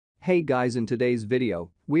Hey guys, in today's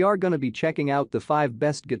video, we are gonna be checking out the 5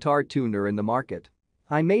 best guitar tuner in the market.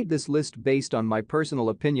 I made this list based on my personal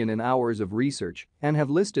opinion and hours of research and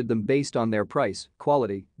have listed them based on their price,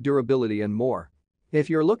 quality, durability and more. If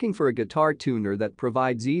you're looking for a guitar tuner that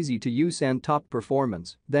provides easy to use and top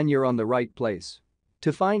performance, then you're on the right place.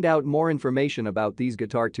 To find out more information about these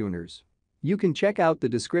guitar tuners, you can check out the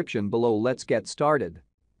description below. Let's get started.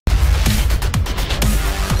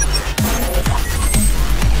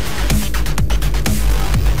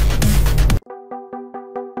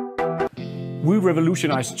 We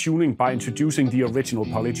revolutionized tuning by introducing the original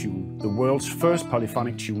PolyTune, the world's first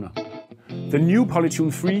polyphonic tuner. The new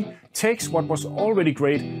PolyTune 3 takes what was already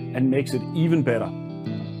great and makes it even better.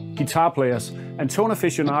 Guitar players and tone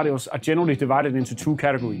aficionados are generally divided into 2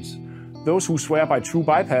 categories: those who swear by true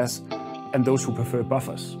bypass and those who prefer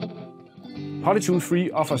buffers. PolyTune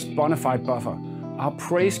 3 offers Bonafide Buffer, our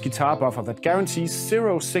praised guitar buffer that guarantees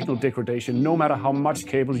 0 signal degradation no matter how much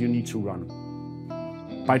cable you need to run.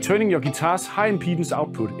 By turning your guitar's high impedance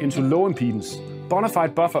output into low impedance,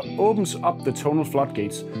 Bonafide Buffer opens up the tonal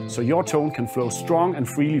floodgates so your tone can flow strong and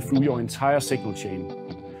freely through your entire signal chain.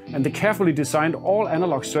 And the carefully designed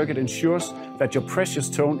all-analog circuit ensures that your precious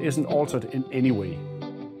tone isn't altered in any way.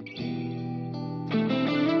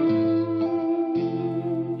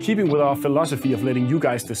 Keeping with our philosophy of letting you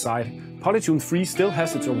guys decide, PolyTune 3 still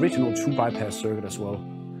has its original 2-bypass circuit as well.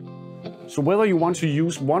 So whether you want to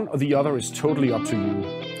use one or the other is totally up to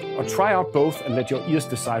you. Or try out both and let your ears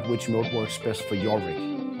decide which mode works best for your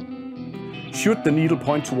rig. Should the needle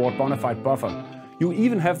point toward Bonafide Buffer, you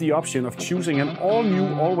even have the option of choosing an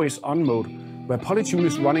all-new always-on mode where PolyTune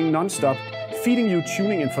is running non-stop, feeding you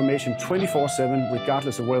tuning information 24/7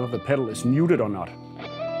 regardless of whether the pedal is muted or not.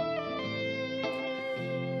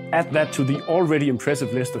 Add that to the already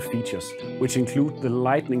impressive list of features, which include the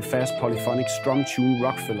lightning-fast polyphonic strum-tune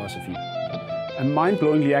rock philosophy, a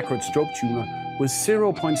mind-blowingly accurate stroke tuner with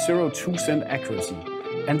 0.02 cent accuracy,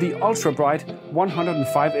 and the ultra-bright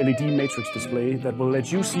 105 LED matrix display that will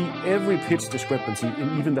let you see every pitch discrepancy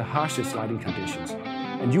in even the harshest lighting conditions.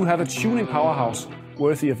 And you have a tuning powerhouse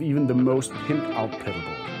worthy of even the most pimped-out pedal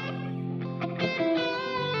board.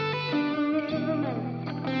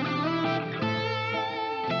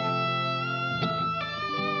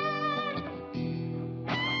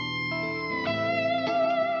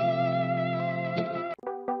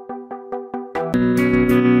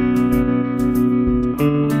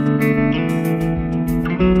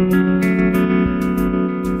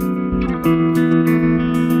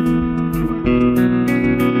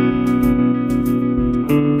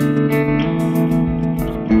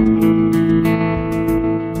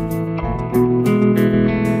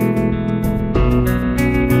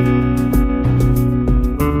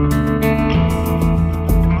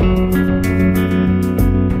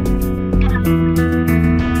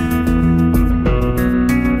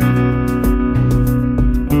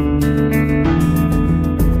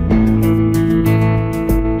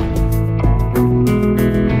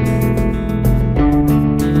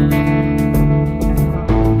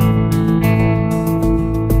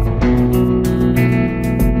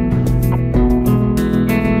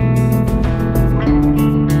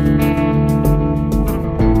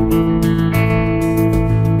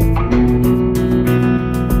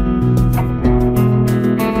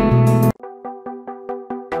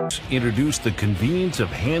 Introduced the convenience of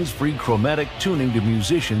hands-free chromatic tuning to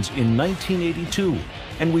musicians in 1982,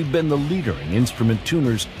 and we've been the leader in instrument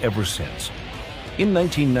tuners ever since. In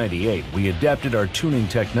 1998, we adapted our tuning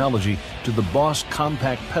technology to the Boss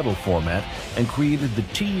compact pedal format and created the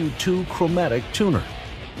TU2 Chromatic Tuner.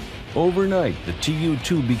 Overnight, the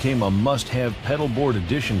TU2 became a must-have pedal board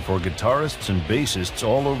addition for guitarists and bassists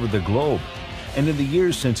all over the globe. And in the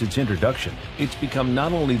years since its introduction, it's become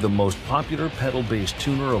not only the most popular pedal-based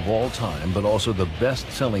tuner of all time, but also the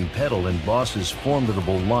best-selling pedal in Boss's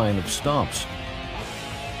formidable line of stomps.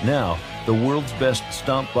 Now, the world's best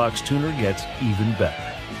stomp box tuner gets even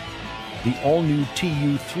better. The all-new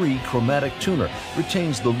TU3 Chromatic Tuner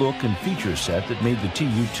retains the look and feature set that made the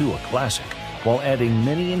TU2 a classic, while adding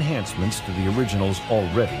many enhancements to the original's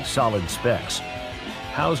already solid specs.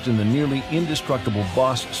 Housed in the nearly indestructible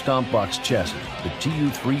Boss Stompbox chassis, the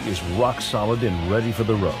TU3 is rock solid and ready for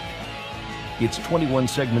the road. Its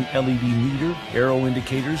 21-segment LED meter, arrow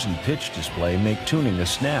indicators, and pitch display make tuning a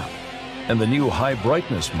snap. And the new high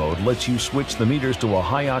brightness mode lets you switch the meters to a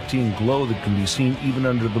high-octane glow that can be seen even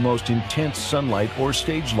under the most intense sunlight or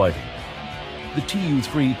stage lighting. The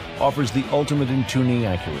TU3 offers the ultimate in tuning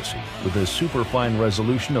accuracy with a superfine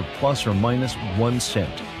resolution of plus or minus 1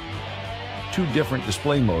 cent. 2 different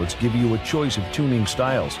display modes give you a choice of tuning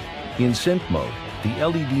styles. In synth mode, the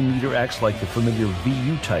LED meter acts like the familiar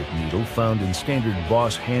VU-type needle found in standard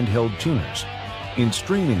Boss handheld tuners. In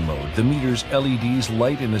streaming mode, the meter's LEDs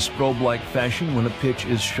light in a strobe-like fashion when a pitch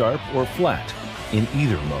is sharp or flat. In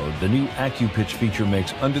either mode, the new AccuPitch feature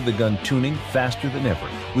makes under-the-gun tuning faster than ever,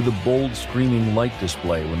 with a bold screaming light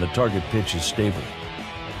display when the target pitch is stable.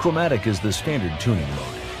 Chromatic is the standard tuning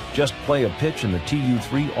mode. Just play a pitch and the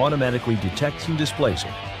TU3 automatically detects and displays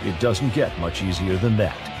it. It doesn't get much easier than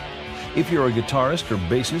that. If you're a guitarist or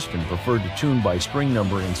bassist and prefer to tune by string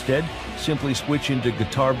number instead, simply switch into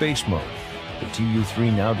guitar bass mode. The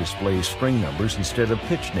TU3 now displays string numbers instead of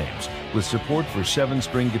pitch names, with support for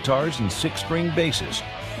 7-string guitars and 6-string basses.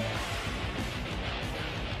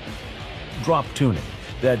 Drop tuning,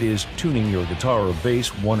 that is, tuning your guitar or bass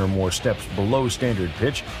one or more steps below standard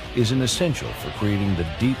pitch, is an essential for creating the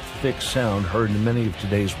deep, thick sound heard in many of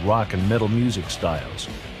today's rock and metal music styles.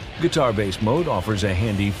 Guitar bass mode offers a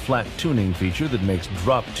handy flat tuning feature that makes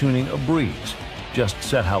drop tuning a breeze. Just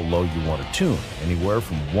set how low you want to tune, anywhere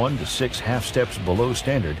from 1 to 6 half steps below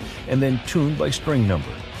standard, and then tune by string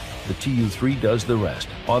number. The TU3 does the rest,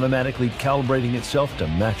 automatically calibrating itself to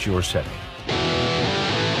match your setting.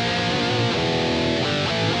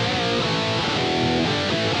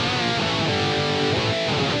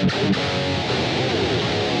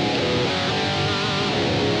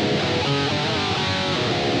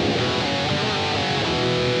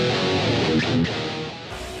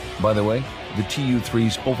 By the way, the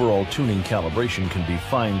TU3's overall tuning calibration can be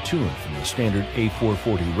fine-tuned from the standard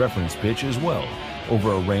A440 reference pitch as well,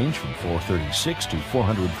 over a range from 436 to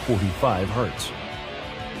 445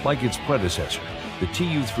 Hz. Like its predecessor, the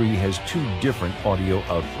TU3 has 2 different audio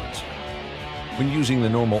outputs. When using the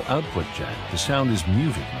normal output jack, the sound is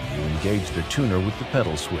muted when you engage the tuner with the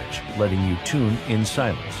pedal switch, letting you tune in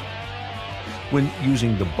silence. When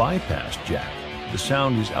using the bypass jack, the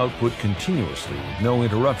sound is output continuously with no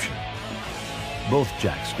interruption. Both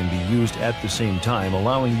jacks can be used at the same time,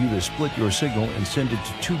 allowing you to split your signal and send it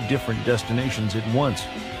to 2 different destinations at once.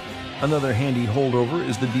 Another handy holdover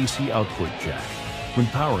is the DC output jack. When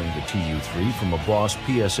powering the TU3 from a Boss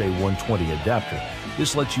PSA 120 adapter,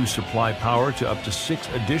 this lets you supply power to up to 6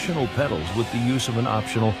 additional pedals with the use of an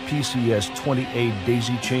optional PCS 20A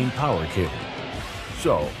daisy chain power cable.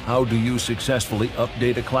 So, how do you successfully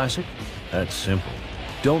update a classic? That's simple.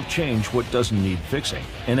 Don't change what doesn't need fixing,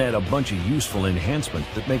 and add a bunch of useful enhancement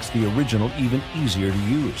that makes the original even easier to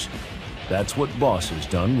use. That's what Boss has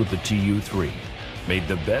done with the TU3. Made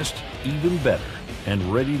the best even better, and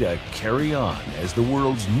ready to carry on as the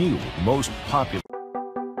world's new most popular.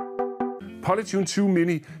 PolyTune 2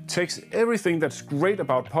 Mini takes everything that's great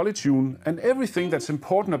about PolyTune and everything that's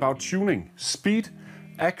important about tuning, speed,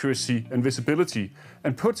 accuracy and visibility,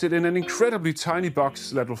 and puts it in an incredibly tiny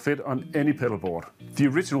box that will fit on any pedal board. The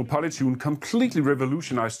original PolyTune completely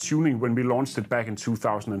revolutionized tuning when we launched it back in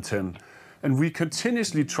 2010, and we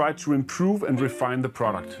continuously try to improve and refine the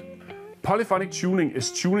product. Polyphonic tuning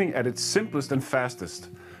is tuning at its simplest and fastest.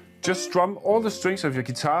 Just strum all the strings of your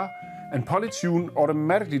guitar, and PolyTune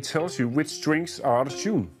automatically tells you which strings are out of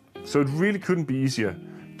tune. So it really couldn't be easier.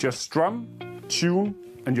 Just strum, tune,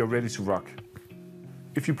 and you're ready to rock.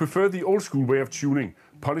 If you prefer the old school way of tuning,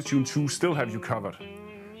 PolyTune 2 still have you covered.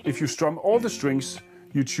 If you strum all the strings,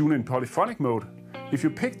 you tune in polyphonic mode. If you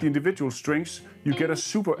pick the individual strings, you get a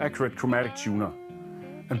super accurate chromatic tuner.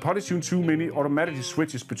 And PolyTune 2 Mini automatically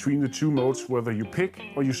switches between the 2 modes whether you pick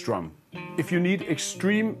or you strum. If you need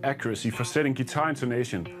extreme accuracy for setting guitar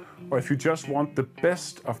intonation, or if you just want the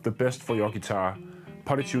best of the best for your guitar,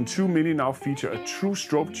 PolyTune 2 Mini now feature a true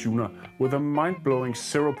strobe tuner with a mind-blowing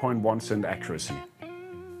 0.1 cent accuracy.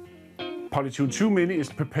 PolyTune 2 Mini is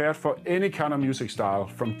prepared for any kind of music style,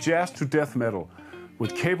 from jazz to death metal,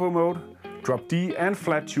 with capo mode, drop D and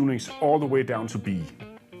flat tunings all the way down to B.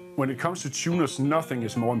 When it comes to tuners, nothing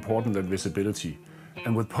is more important than visibility.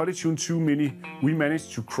 And with PolyTune 2 Mini, we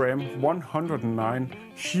managed to cram 109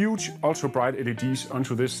 huge ultra-bright LEDs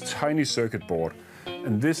onto this tiny circuit board.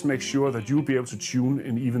 And this makes sure that you'll be able to tune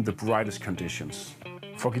in even the brightest conditions.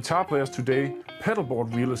 For guitar players today, pedal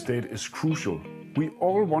board real estate is crucial. We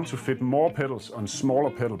all want to fit more pedals on smaller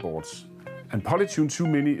pedal boards. And PolyTune 2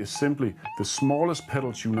 Mini is simply the smallest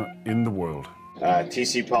pedal tuner in the world.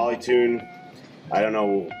 TC PolyTune, I don't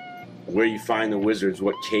know where you find the wizards,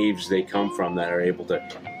 what caves they come from that are able to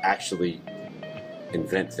actually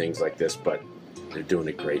invent things like this, but they're doing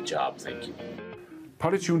a great job, thank you.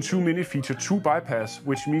 PolyTune 2 Mini feature true bypass,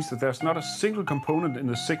 which means that there's not a single component in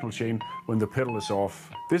the signal chain when the pedal is off.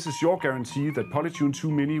 This is your guarantee that PolyTune 2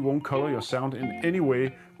 Mini won't color your sound in any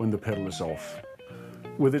way when the pedal is off.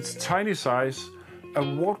 With its tiny size,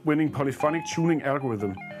 award-winning polyphonic tuning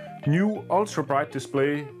algorithm, New ultra bright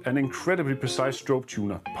display and incredibly precise strobe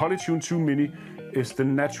tuner, PolyTune 2 Mini is the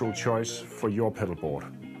natural choice for your pedal board.